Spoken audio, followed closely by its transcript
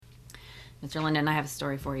Mr. Linden, I have a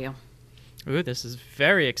story for you. Ooh, this is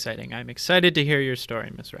very exciting. I'm excited to hear your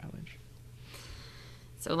story, Miss Ratledge.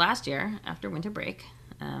 So last year, after winter break,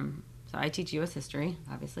 so I teach U.S. history.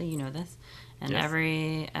 Obviously, you know this. And Yes.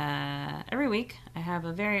 every week, I have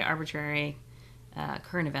a very arbitrary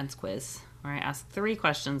current events quiz where I ask 3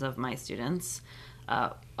 questions of my students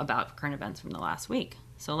about current events from the last week.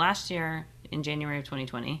 So last year, in January of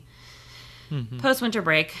 2020, post-winter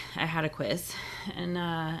break, I had a quiz. And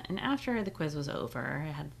after the quiz was over,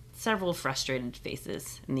 I had several frustrated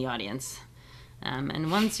faces in the audience.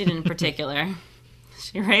 And one student in particular,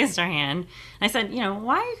 she raised her hand. And I said,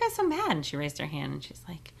 why are you guys so mad? And she raised her hand and she's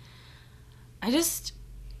like, I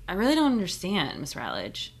really don't understand, Miss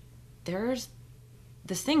Ratledge. There's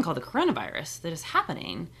this thing called the coronavirus that is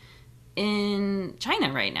happening in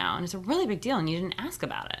China right now. And it's a really big deal and you didn't ask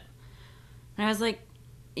about it. And I was like,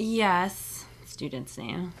 yes, student's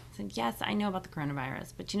name. I said, yes, I know about the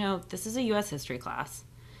coronavirus. But this is a U.S. history class.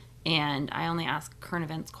 And I only ask current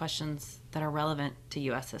events questions that are relevant to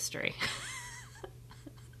U.S. history.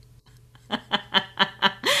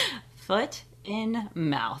 Foot in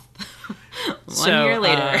mouth. One year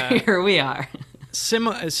later, here we are.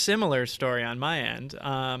 A similar story on my end.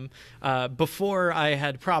 Before I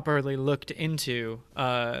had properly looked into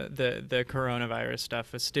the coronavirus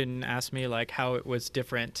stuff, a student asked me how it was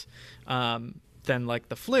different than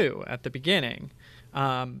the flu at the beginning,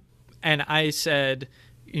 and I said,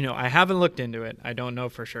 I haven't looked into it. I don't know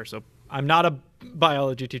for sure. So I'm not a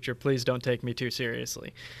biology teacher. Please don't take me too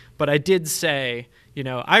seriously. But I did say,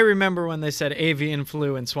 I remember when they said avian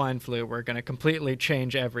flu and swine flu were going to completely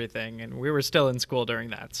change everything. And we were still in school during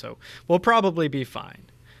that. So we'll probably be fine.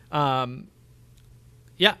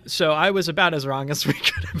 Yeah, so I was about as wrong as we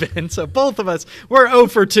could have been. So both of us were 0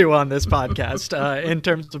 for 2 on this podcast in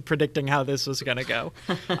terms of predicting how this was going to go.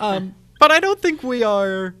 But I don't think we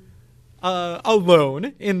are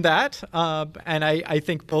alone in that. And I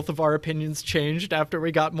think both of our opinions changed after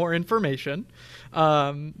we got more information.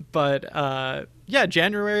 But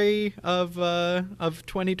January of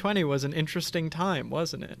 2020 was an interesting time,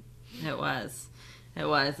 wasn't it? It was.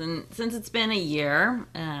 And since it's been a year,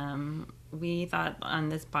 we thought on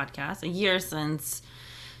this podcast, a year since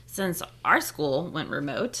our school went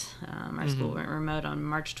remote. Our school went remote on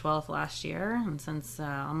March 12th last year. And since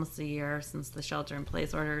almost a year since the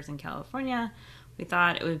shelter-in-place orders in California, we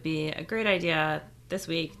thought it would be a great idea this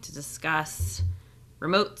week to discuss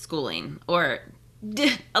remote schooling, or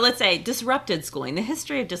let's say disrupted schooling, the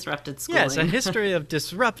history of disrupted schooling. Yes, a history of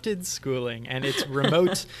disrupted schooling and its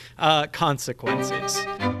remote consequences.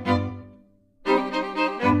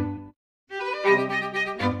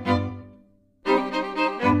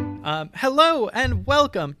 Hello and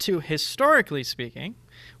welcome to Historically Speaking,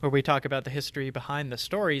 where we talk about the history behind the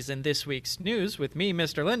stories in this week's news with me,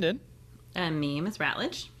 Mr. Linden. And me, Ms.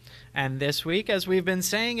 Ratledge. And this week, as we've been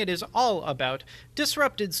saying, it is all about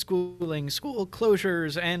disrupted schooling, school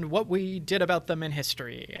closures, and what we did about them in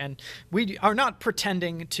history. And we are not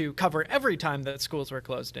pretending to cover every time that schools were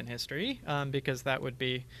closed in history, because that would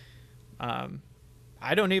be...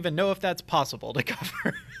 I don't even know if that's possible to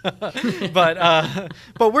cover.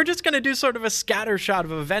 But we're just going to do sort of a scatter shot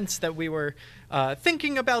of events that we were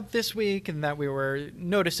thinking about this week and that we were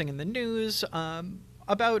noticing in the news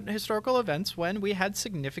about historical events when we had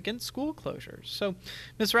significant school closures. So,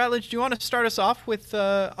 Ms. Ratledge, do you want to start us off with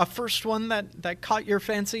a first one that caught your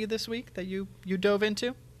fancy this week that you dove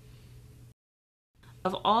into?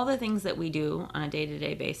 Of all the things that we do on a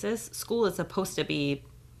day-to-day basis, school is supposed to be,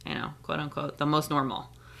 quote unquote, the most normal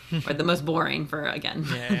or the most boring for, again,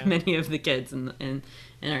 many of the kids in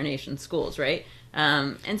our nation's schools, right?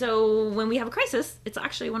 And so when we have a crisis, it's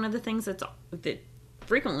actually one of the things that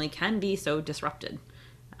frequently can be so disrupted.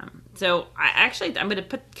 So I'm going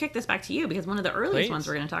to kick this back to you, because one of the earliest ones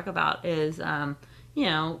we're going to talk about is, what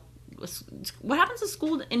happens to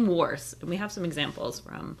school in wars. And we have some examples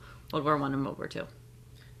from World War I and World War II.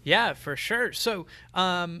 Yeah, for sure. So,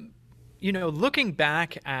 looking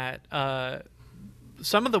back at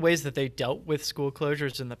some of the ways that they dealt with school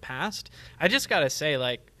closures in the past, I just got to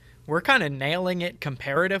say, we're kind of nailing it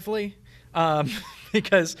comparatively,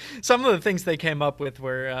 because some of the things they came up with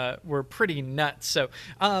were pretty nuts. So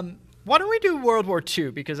why don't we do World War II?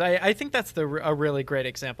 Because I think that's a really great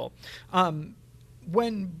example.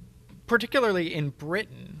 Particularly in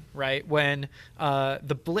Britain, right, when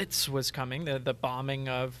the Blitz was coming, the bombing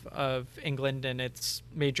of England and its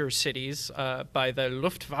major cities by the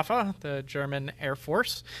Luftwaffe, the German Air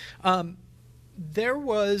Force, there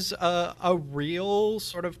was a real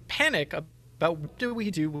sort of panic about what do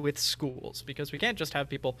we do with schools, because we can't just have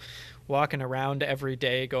people walking around every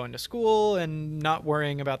day going to school and not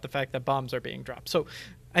worrying about the fact that bombs are being dropped. So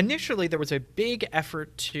initially there was a big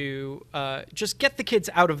effort to just get the kids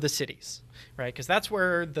out of the cities, right? Because that's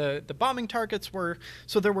where the bombing targets were.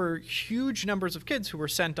 So there were huge numbers of kids who were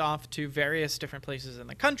sent off to various different places in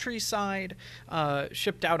the countryside,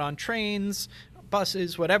 shipped out on trains,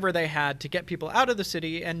 buses, whatever they had to get people out of the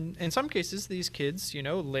city. And in some cases, these kids,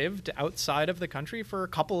 lived outside of the country for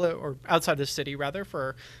or outside the city rather,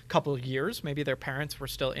 for a couple of years. Maybe their parents were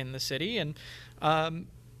still in the city and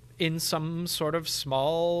in some sort of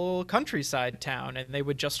small countryside town, and they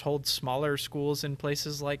would just hold smaller schools in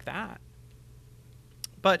places like that.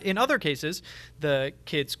 But in other cases, the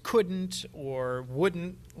kids couldn't or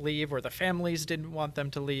wouldn't leave, or the families didn't want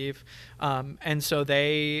them to leave. And so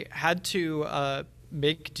they had to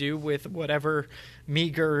make do with whatever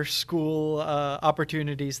meager school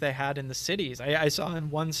opportunities they had in the cities. I saw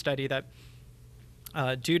in one study that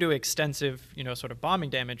due to extensive, sort of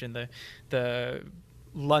bombing damage in the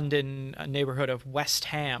London neighborhood of West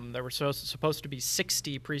Ham, there were supposed to be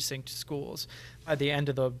 60 precinct schools. At the end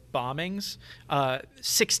of the bombings,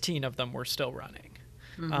 16 of them were still running.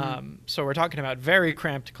 Mm-hmm. So we're talking about very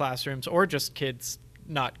cramped classrooms, or just kids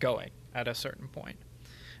not going at a certain point.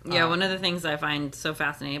 Yeah, one of the things I find so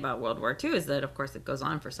fascinating about World War II is that, of course, it goes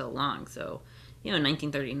on for so long. So, in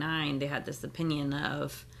 1939, they had this opinion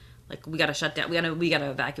of, like, we got to shut down. We got to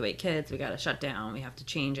evacuate kids. We got to shut down. We have to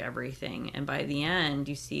change everything. And by the end,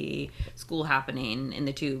 you see school happening in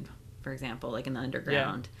the tube, for example, like in the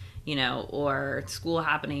underground, or school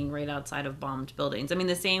happening right outside of bombed buildings. I mean,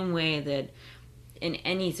 the same way that in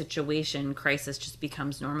any situation, crisis just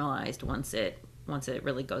becomes normalized once it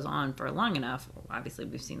really goes on for long enough. Obviously,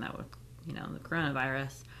 we've seen that with, the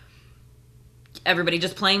coronavirus. Everybody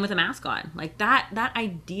just playing with a mask on. Like that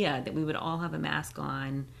idea that we would all have a mask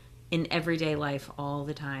on in everyday life all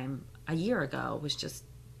the time a year ago was just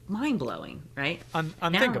mind-blowing, right?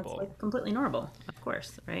 Unthinkable. Now it's like completely normal, of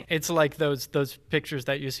course, right? It's like those pictures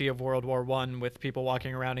that you see of World War I with people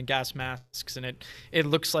walking around in gas masks, and it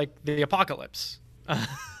looks like the apocalypse.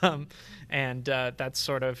 And that's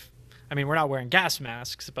sort of, I mean, we're not wearing gas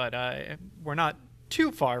masks, but we're not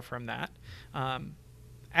too far from that. And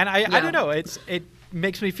I don't know, it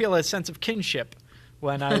makes me feel a sense of kinship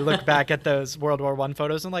when I look back at those World War I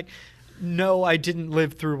photos and like, no, I didn't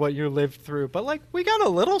live through what you lived through, but like we got a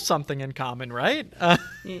little something in common, right?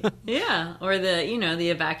 Yeah, or the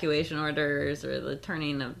evacuation orders, or the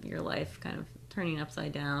turning of your life kind of turning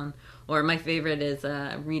upside down. Or my favorite is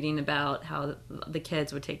reading about how the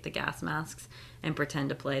kids would take the gas masks and pretend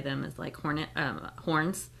to play them as like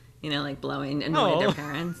horns, like blowing, annoy their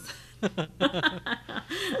parents.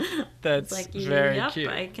 That's like, very cute.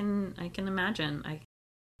 I can imagine.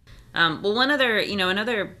 Well,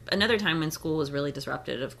 another time when school was really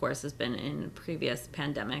disrupted, of course, has been in previous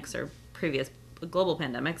pandemics or previous global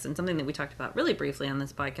pandemics, and something that we talked about really briefly on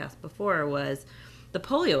this podcast before was the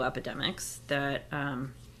polio epidemics that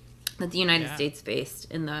the United States faced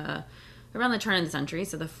around the turn of the century.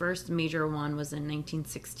 So the first major one was in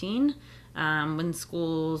 1916, when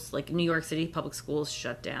schools like New York City public schools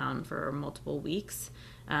shut down for multiple weeks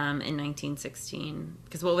in 1916.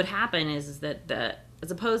 Because what would happen is that as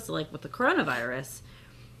opposed to like with the coronavirus,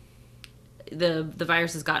 the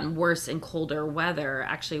virus has gotten worse in colder weather.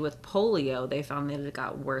 Actually, with polio, they found that it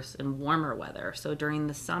got worse in warmer weather. So during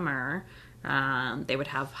the summer, they would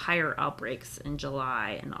have higher outbreaks in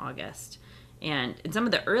July and August. And in some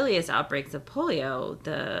of the earliest outbreaks of polio,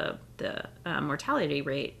 the mortality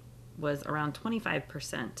rate was around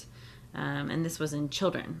 25%. And this was in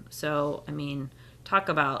children. So, I mean, talk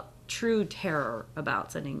about true terror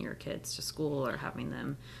about sending your kids to school or having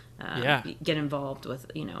them get involved with,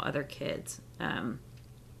 other kids.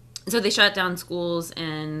 So they shut down schools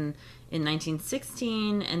in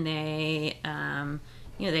 1916, and they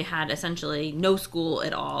had essentially no school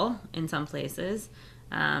at all in some places.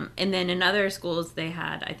 And then in other schools they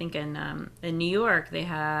had, I think in New York, they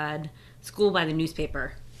had school by the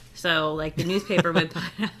newspaper. So like the newspaper would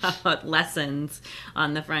put out lessons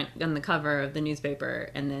on the cover of the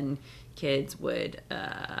newspaper, and then kids would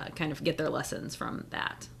kind of get their lessons from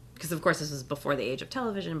that. Because of course this was before the age of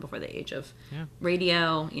television, before the age of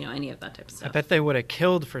radio, any of that type of stuff. I bet they would have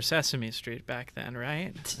killed for Sesame Street back then,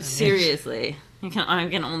 right? Seriously, I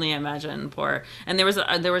can only imagine. And there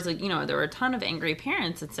were a ton of angry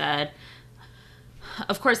parents that said,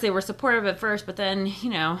 of course, they were supportive at first, but then,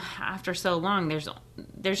 after so long, there's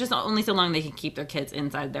just only so long they can keep their kids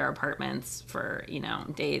inside their apartments for,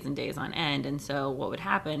 days and days on end. And so what would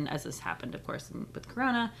happen, as this happened, of course, with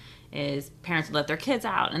Corona, is parents would let their kids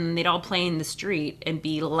out and they'd all play in the street and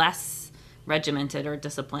be less regimented or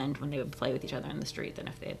disciplined when they would play with each other in the street than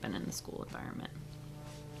if they had been in the school environment.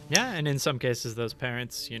 Yeah, and in some cases, those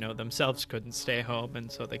parents, themselves couldn't stay home,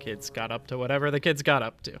 and so the kids got up to whatever the kids got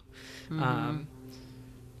up to. Mm-hmm.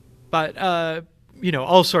 But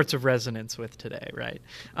all sorts of resonance with today, right?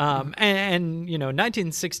 And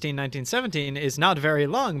 1916, 1917 is not very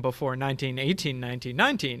long before 1918,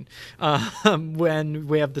 1919, when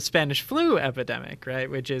we have the Spanish flu epidemic,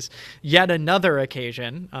 right? Which is yet another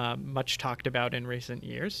occasion, much talked about in recent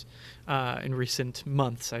years, in recent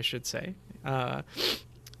months, I should say.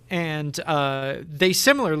 And they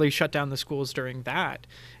similarly shut down the schools during that.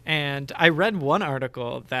 And I read one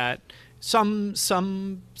article that some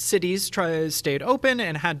cities stayed open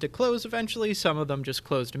and had to close eventually. Some of them just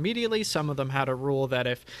closed immediately. Some of them had a rule that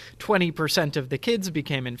if 20% of the kids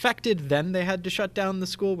became infected, then they had to shut down the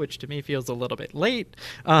school, which to me feels a little bit late.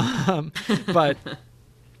 But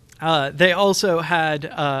they also had,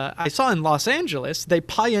 I saw in Los Angeles, they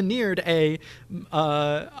pioneered a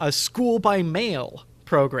school by mail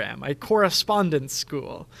program, a correspondence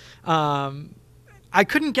school. I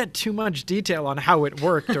couldn't get too much detail on how it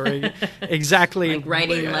worked or exactly like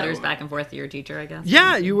writing letters back and forth to your teacher, I guess.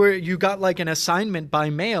 Yeah, you got like an assignment by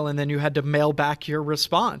mail, and then you had to mail back your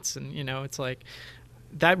response, and it's like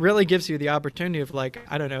that really gives you the opportunity of, like,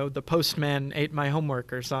 I don't know, the postman ate my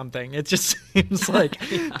homework or something. It just seems like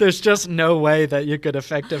there's just no way that you could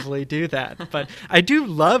effectively do that. But I do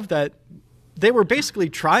love that they were basically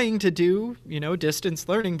trying to do, distance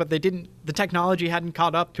learning, but the technology hadn't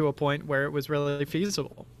caught up to a point where it was really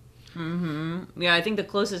feasible. Mm-hmm. Yeah, I think the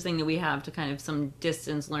closest thing that we have to kind of some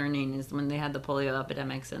distance learning is when they had the polio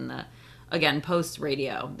epidemics and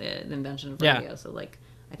post-radio, the invention of radio. Yeah. So, like,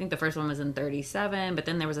 I think the first one was in 1937, but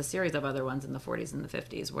then there was a series of other ones in the 40s and the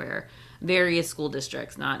 50s where various school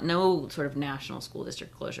districts, no sort of national school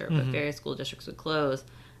district closure, but various school districts would close.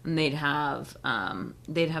 And they'd have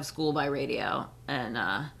school by radio and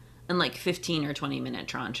like 15 or 20 minute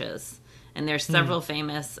tranches. And there's several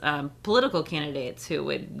famous political candidates who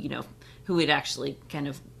would actually kind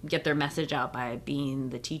of get their message out by being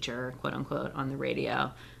the teacher, quote unquote, on the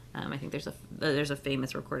radio. I think there's a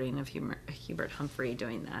famous recording of Hubert Humphrey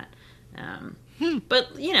doing that.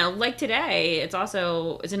 But like today, it's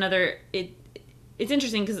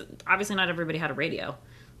interesting because obviously not everybody had a radio,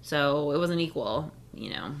 so it wasn't equal.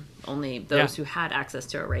 Only those who had access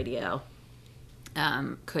to a radio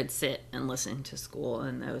could sit and listen to school,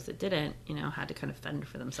 and those that didn't, had to kind of fend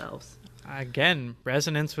for themselves. Again,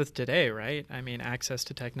 resonance with today, right? I mean, access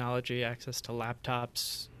to technology, access to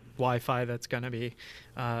laptops, Wi-Fi that's going to be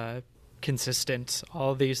consistent,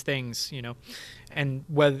 all these things, and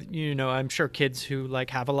whether, I'm sure kids who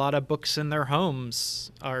have a lot of books in their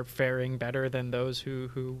homes are faring better than those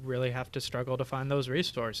who really have to struggle to find those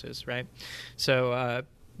resources, right? So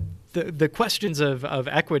the questions of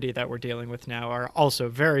equity that we're dealing with now are also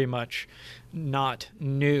very much not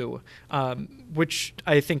new, which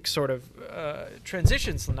I think sort of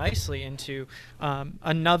transitions nicely into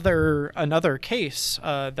another case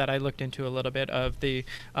that I looked into a little bit of the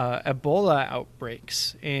Ebola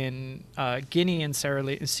outbreaks in Guinea and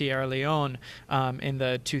Sierra Leone in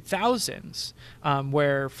the 2000s,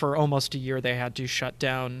 where for almost a year they had to shut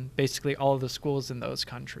down basically all of the schools in those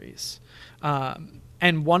countries.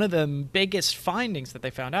 And one of the biggest findings that they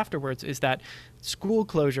found afterwards is that school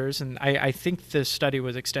closures, and I think this study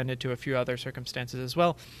was extended to a few other circumstances as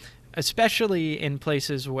well, especially in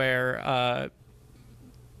places where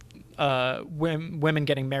women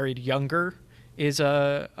getting married younger is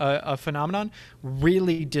a phenomenon,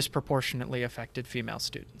 really disproportionately affected female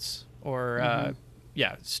students, or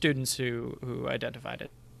students who identified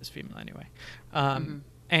as female anyway.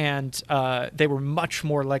 And they were much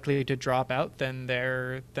more likely to drop out than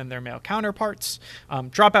their male counterparts.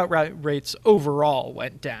 Dropout rates overall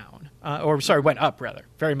went down, went up rather,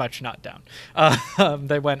 very much not down.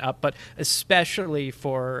 They went up, but especially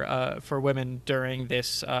for women during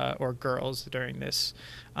this, or girls during this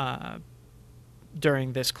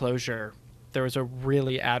closure, there was a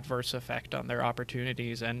really adverse effect on their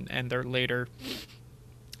opportunities and their later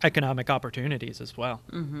economic opportunities as well.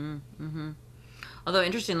 Although,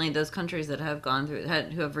 interestingly, those countries that have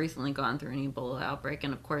who have recently gone through an Ebola outbreak,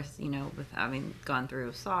 and of course, with having gone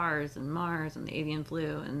through SARS and MERS and the avian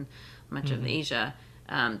flu and much of Asia,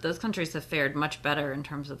 those countries have fared much better in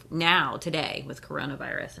terms of today with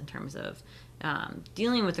coronavirus, in terms of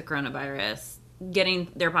dealing with the coronavirus.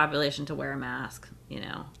 getting their population to wear a mask,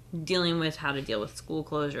 dealing with how to deal with school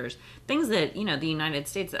closures, things that, the United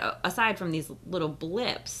States, aside from these little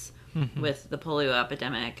blips with the polio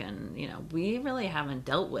epidemic, and, we really haven't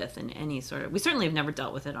dealt with in any sort of, we certainly have never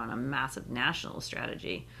dealt with it on a massive national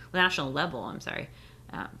level,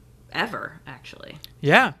 ever, actually.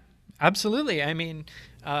 Yeah, absolutely. I mean,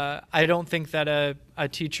 I don't think that a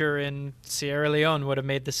teacher in Sierra Leone would have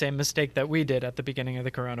made the same mistake that we did at the beginning of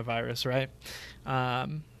the coronavirus, right?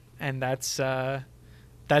 And that's a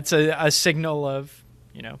signal of,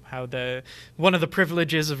 how one of the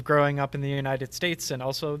privileges of growing up in the United States, and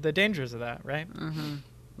also the dangers of that, right?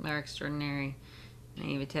 Our extraordinary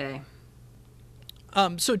naivete.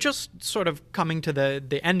 So just sort of coming to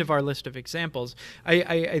the end of our list of examples,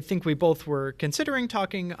 I think we both were considering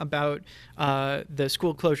talking about the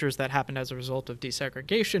school closures that happened as a result of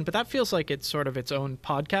desegregation, but that feels like it's sort of its own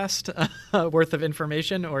podcast worth of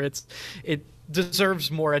information, or it deserves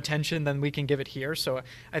more attention than we can give it here. So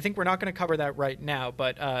I think we're not going to cover that right now,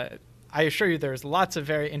 but I assure you there's lots of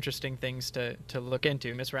very interesting things to look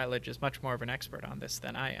into. Miss Ratledge is much more of an expert on this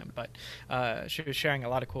than I am, but she was sharing a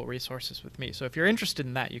lot of cool resources with me. So if you're interested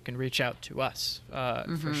in that, you can reach out to us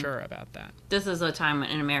for sure about that. This is a time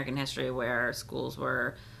in American history where schools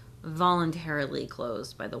were voluntarily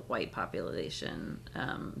closed by the white population,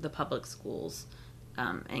 the public schools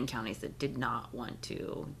in counties that did not want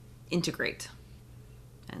to integrate.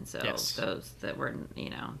 And so those that were,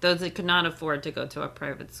 those that could not afford to go to a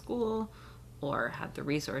private school or had the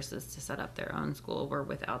resources to set up their own school were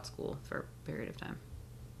without school for a period of time.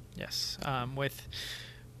 Yes, with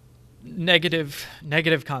negative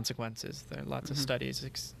consequences. There are lots of studies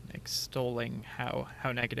extolling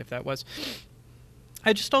how negative that was.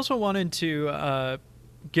 I just also wanted to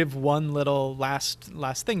give one little last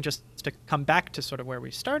thing, just to come back to sort of where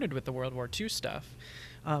we started with the World War II stuff.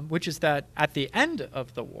 Which is that at the end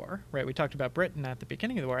of the war, right, we talked about Britain at the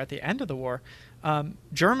beginning of the war, at the end of the war,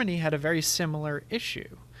 Germany had a very similar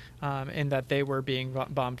issue in that they were being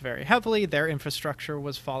bombed very heavily, their infrastructure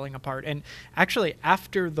was falling apart. And actually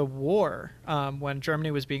after the war, when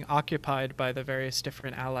Germany was being occupied by the various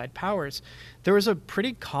different Allied powers, there was a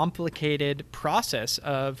pretty complicated process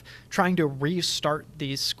of trying to restart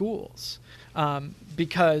these schools.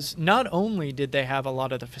 Because not only did they have a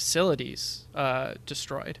lot of the facilities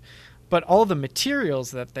destroyed, but all the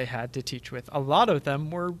materials that they had to teach with, a lot of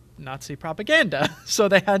them were Nazi propaganda. So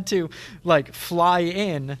they had to fly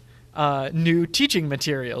in new teaching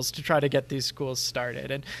materials to try to get these schools started.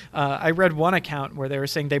 And I read one account where they were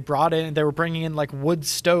saying they were bringing in wood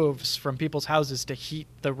stoves from people's houses to heat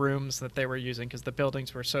the rooms that they were using because the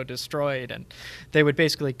buildings were so destroyed. And they would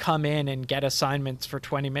basically come in and get assignments for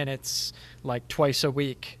 20 minutes twice a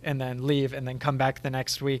week and then leave and then come back the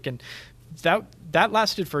next week. And that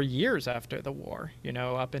lasted for years after the war,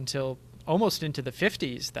 up until almost into the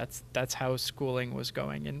 50s. That's how schooling was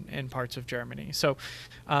going in parts of Germany. So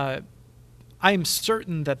I'm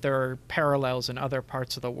certain that there are parallels in other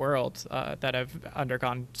parts of the world that have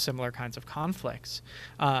undergone similar kinds of conflicts.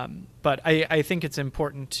 But I think it's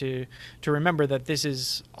important to remember that this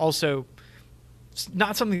is also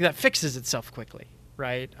not something that fixes itself quickly,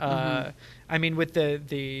 right? I mean, with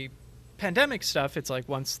the pandemic stuff, it's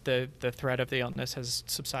once the threat of the illness has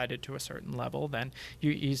subsided to a certain level, then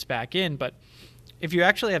you ease back in. But if you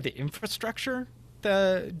actually have the infrastructure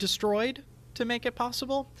destroyed to make it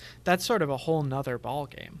possible, that's sort of a whole nother ball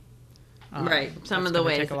game. Right. Some of the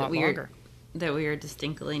ways that we are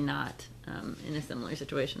distinctly not in a similar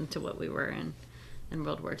situation to what we were in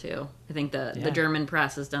World War II. I think the German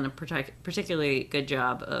press has done a particularly good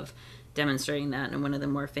job of demonstrating that. And one of the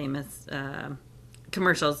more famous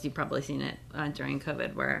commercials, you've probably seen it during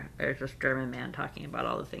COVID, where there's this German man talking about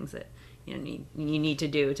all the things that you need to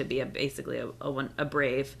do to be basically a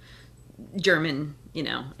brave German,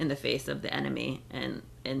 in the face of the enemy. And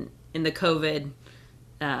in the COVID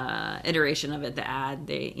iteration of it, the ad,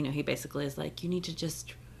 he basically is you need to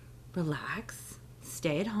just relax,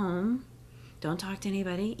 stay at home, don't talk to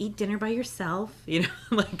anybody, eat dinner by yourself, you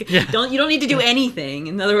don't need to do anything.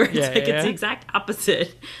 In other words, it's the exact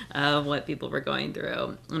opposite of what people were going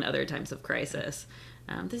through in other times of crisis.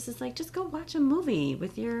 This is just go watch a movie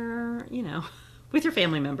with your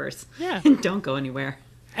family members. Yeah. And don't go anywhere.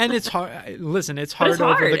 And it's hard. Listen, it's hard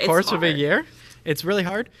over the course of a year. It's really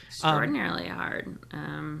hard. Extraordinarily hard.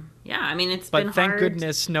 I mean, it's been hard. But thank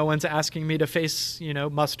goodness no one's asking me to face,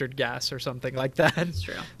 mustard gas or something like that. That's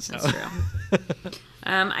true. That's true.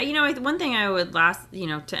 One thing I would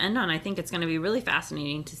to end on, I think it's going to be really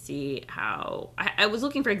fascinating to see how I was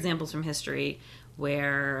looking for examples from history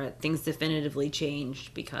where things definitively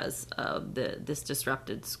changed because of this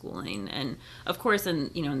disrupted schooling. And of course,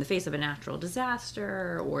 in the face of a natural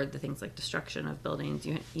disaster or the things like destruction of buildings,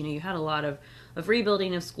 you had a lot of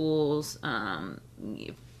rebuilding of schools.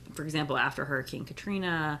 For example, after Hurricane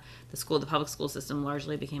Katrina, the public school system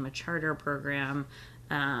largely became a charter program.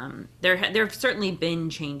 There have certainly been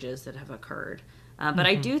changes that have occurred. But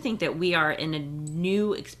I do think that we are in a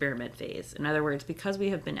new experiment phase. In other words, because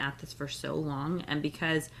we have been at this for so long, and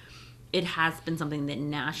because it has been something that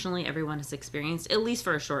nationally everyone has experienced, at least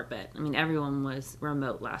for a short bit. I mean, everyone was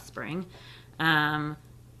remote last spring.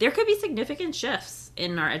 There could be significant shifts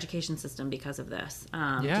in our education system because of this.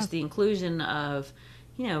 Just the inclusion of,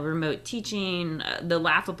 remote teaching. The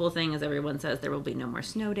laughable thing is everyone says there will be no more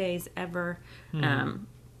snow days ever,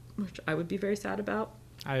 which I would be very sad about.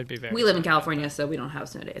 I would be very. We live in California, so we don't have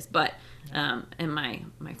snow days. But in my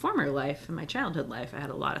former life, in my childhood life, I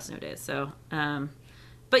had a lot of snow days. So,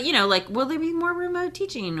 but will there be more remote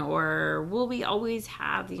teaching, or will we always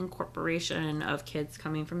have the incorporation of kids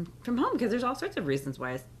coming from home? Because there's all sorts of reasons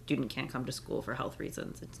why a student can't come to school for health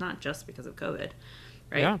reasons. It's not just because of COVID,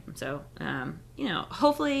 right? Yeah. So,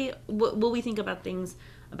 hopefully, will we think about things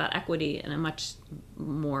about equity in a much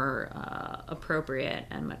more appropriate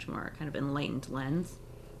and much more kind of enlightened lens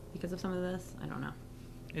because of some of this? I don't know.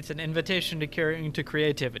 It's an invitation to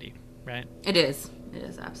creativity, right? It is. It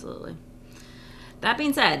is, absolutely. That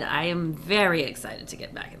being said, I am very excited to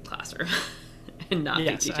get back in the classroom and not be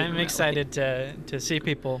teaching remotely. I'm excited to see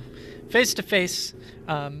people face to face.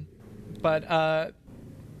 But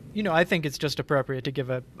I think it's just appropriate to give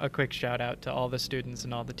a quick shout out to all the students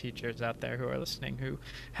and all the teachers out there who are listening who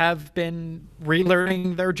have been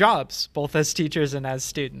relearning their jobs, both as teachers and as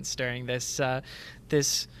students during this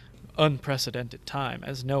unprecedented time,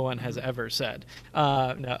 as no one has ever said.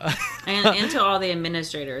 No. and to all the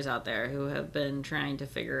administrators out there who have been trying to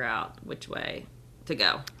figure out which way to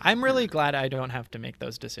go. I'm really glad I don't have to make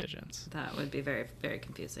those decisions. That would be very, very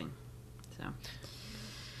confusing. So,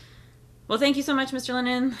 well, thank you so much, Mr.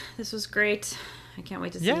 Linden. This was great. I can't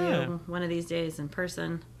wait to see you one of these days in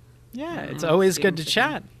person. Yeah, it's always good to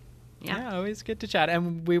chat. Yeah, always good to chat.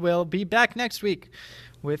 And we will be back next week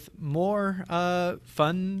with more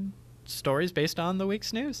fun stories based on the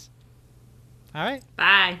week's news. All right.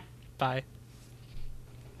 Bye. Bye.